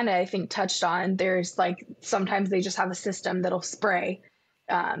kind of, I think, touched on, there's like sometimes they just have a system that'll spray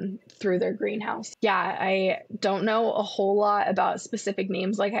through their greenhouse. Yeah, I don't know a whole lot about specific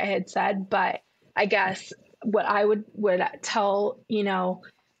names like I had said, but I guess what I would tell,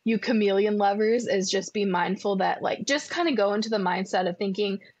 you chameleon lovers is just be mindful that like just kind of go into the mindset of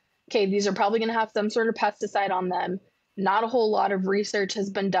thinking, okay, these are probably going to have some sort of pesticide on them. Not a whole lot of research has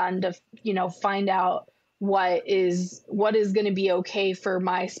been done to, find out what is going to be okay for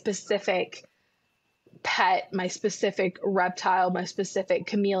my specific pet, my specific reptile, my specific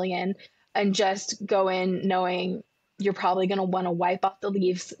chameleon, and just go in knowing you're probably going to want to wipe off the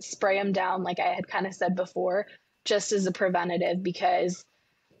leaves, spray them down, like I had kind of said before, just as a preventative, because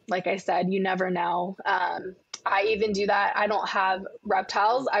like I said, you never know. I even do that. I don't have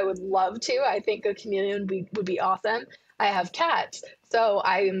reptiles. I would love to. I think a chameleon would be awesome. I have cats. So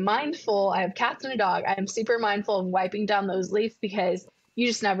I'm mindful. I have cats and a dog. I am super mindful of wiping down those leaves because you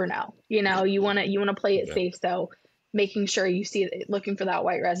just never know. You want to play it Yeah. safe. So making sure you see it, looking for that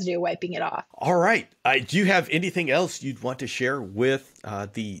white residue, wiping it off. All right. Do you have anything else you'd want to share with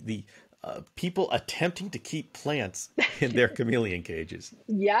the people attempting to keep plants in their chameleon cages?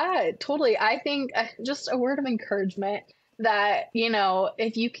 Yeah, totally. I think just a word of encouragement that,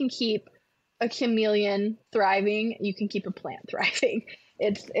 if you can keep a chameleon thriving, you can keep a plant thriving.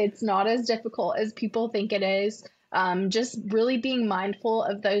 It's not as difficult as people think it is. Just really being mindful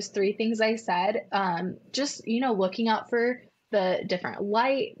of those three things I said. Just, looking out for the different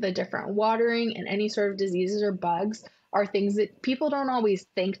light, the different watering, and any sort of diseases or bugs are things that people don't always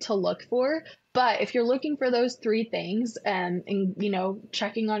think to look for. But if you're looking for those three things and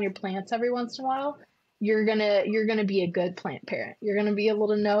checking on your plants every once in a while, you're gonna be a good plant parent. You're gonna be able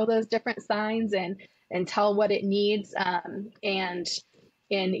to know those different signs and tell what it needs. And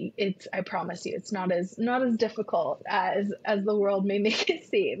it's, I promise you, it's not as difficult as the world may make it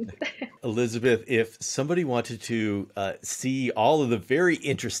seem. Elizabeth, if somebody wanted to see all of the very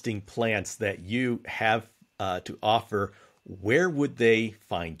interesting plants that you have to offer, where would they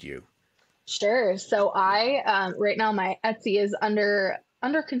find you? Sure. So I right now my Etsy is under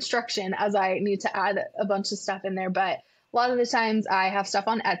construction as I need to add a bunch of stuff in there, but a lot of the times I have stuff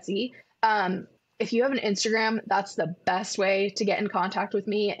on Etsy. If you have an Instagram, that's the best way to get in contact with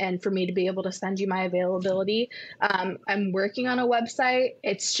me and for me to be able to send you my availability. I'm working on a website.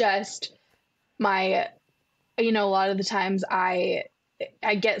 It's just my, a lot of the times I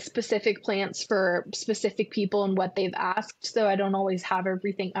get specific plants for specific people and what they've asked, so I don't always have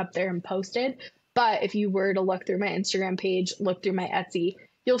everything up there and posted. But if you were to look through my Instagram page, look through my Etsy,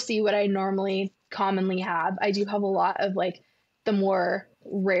 you'll see what I normally commonly have. I do have a lot of like the more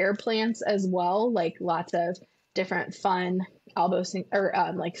rare plants as well, like lots of different fun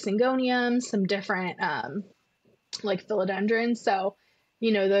like syngoniums, some different like philodendrons. So,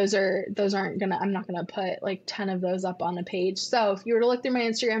 I'm not gonna put like 10 of those up on a page. So if you were to look through my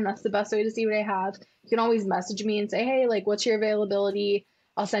Instagram, that's the best way to see what I have. You can always message me and say, hey, like, what's your availability?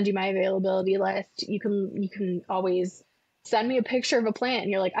 I'll send you my availability list. You can always send me a picture of a plant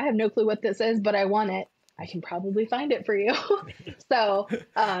and you're like, I have no clue what this is, but I want it. I can probably find it for you. So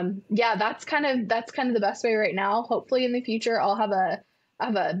yeah, that's kind of the best way right now. Hopefully in the future I'll have a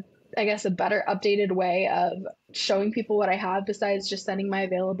I guess a better updated way of showing people what I have besides just sending my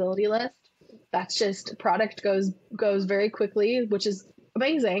availability list. That's just product goes very quickly, which is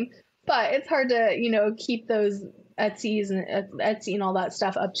amazing, but it's hard to, keep those Etsy and all that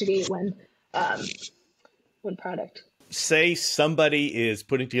stuff up to date when product. Say somebody is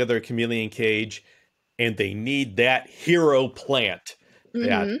putting together a chameleon cage and they need that hero plant,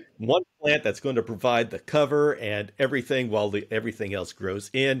 that one plant that's going to provide the cover and everything while everything else grows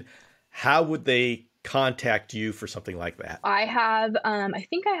in. How would they contact you for something like that? I have, I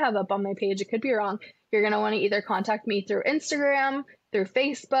think I have up on my page, it could be wrong. You're going to want to either contact me through Instagram, through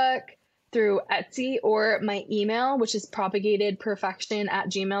Facebook, through Etsy, or my email, which is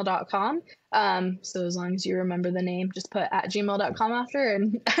propagatedperfection@gmail.com. So as long as you remember the name, just put @gmail.com after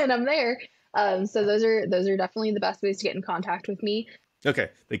and I'm there. So those are definitely the best ways to get in contact with me. Okay.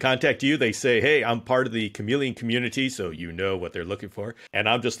 They contact you. They say, hey, I'm part of the chameleon community, so you know what they're looking for. And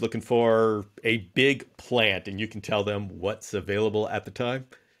I'm just looking for a big plant, and you can tell them what's available at the time.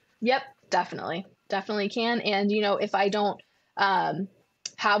 Yep, definitely. Definitely can. And, if I don't have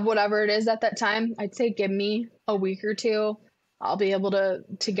whatever it is at that time, I'd say give me a week or two. I'll be able to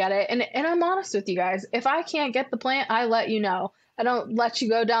get it. And I'm honest with you guys. If I can't get the plant, I let you know. I don't let you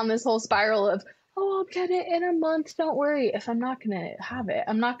go down this whole spiral of, oh, I'll get it in a month. Don't worry. If I'm not going to have it,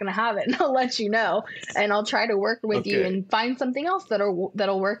 I'm not going to have it. And I'll let you know. And I'll try to work with you and find something else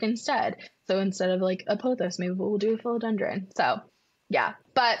that'll work instead. So instead of like a pothos, maybe we'll do a philodendron. So yeah,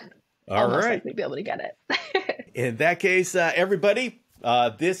 but I'll most likely be able to get it. In that case, everybody,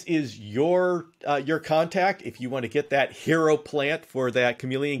 this is your contact. If you want to get that hero plant for that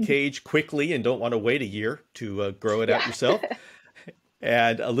chameleon cage quickly and don't want to wait a year to grow it out yourself.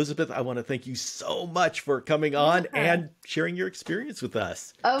 And Elizabeth, I want to thank you so much for coming on Yeah. and sharing your experience with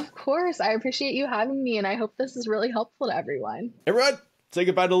us. Of course. I appreciate you having me, and I hope this is really helpful to everyone. Everyone, say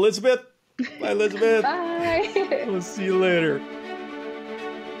goodbye to Elizabeth. Bye, Elizabeth. Bye. We'll see you later.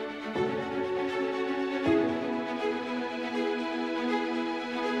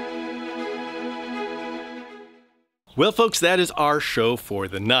 Well, folks, that is our show for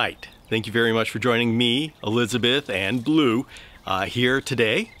the night. Thank you very much for joining me, Elizabeth, and Blue here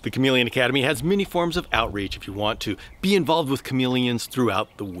today. The Chameleon Academy has many forms of outreach if you want to be involved with chameleons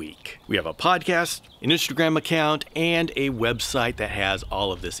throughout the week. We have a podcast, an Instagram account, and a website that has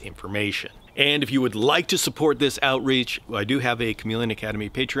all of this information. And if you would like to support this outreach, I do have a Chameleon Academy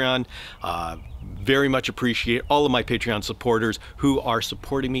Patreon. Very much appreciate all of my Patreon supporters who are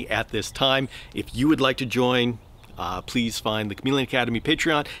supporting me at this time. If you would like to join, please find the Chameleon Academy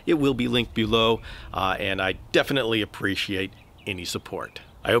Patreon. It will be linked below, and I definitely appreciate any support.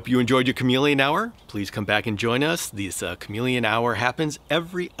 I hope you enjoyed your Chameleon Hour. Please come back and join us. This Chameleon Hour happens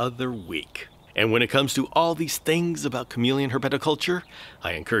every other week. And when it comes to all these things about chameleon herpetoculture,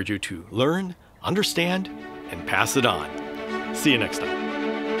 I encourage you to learn, understand, and pass it on. See you next time.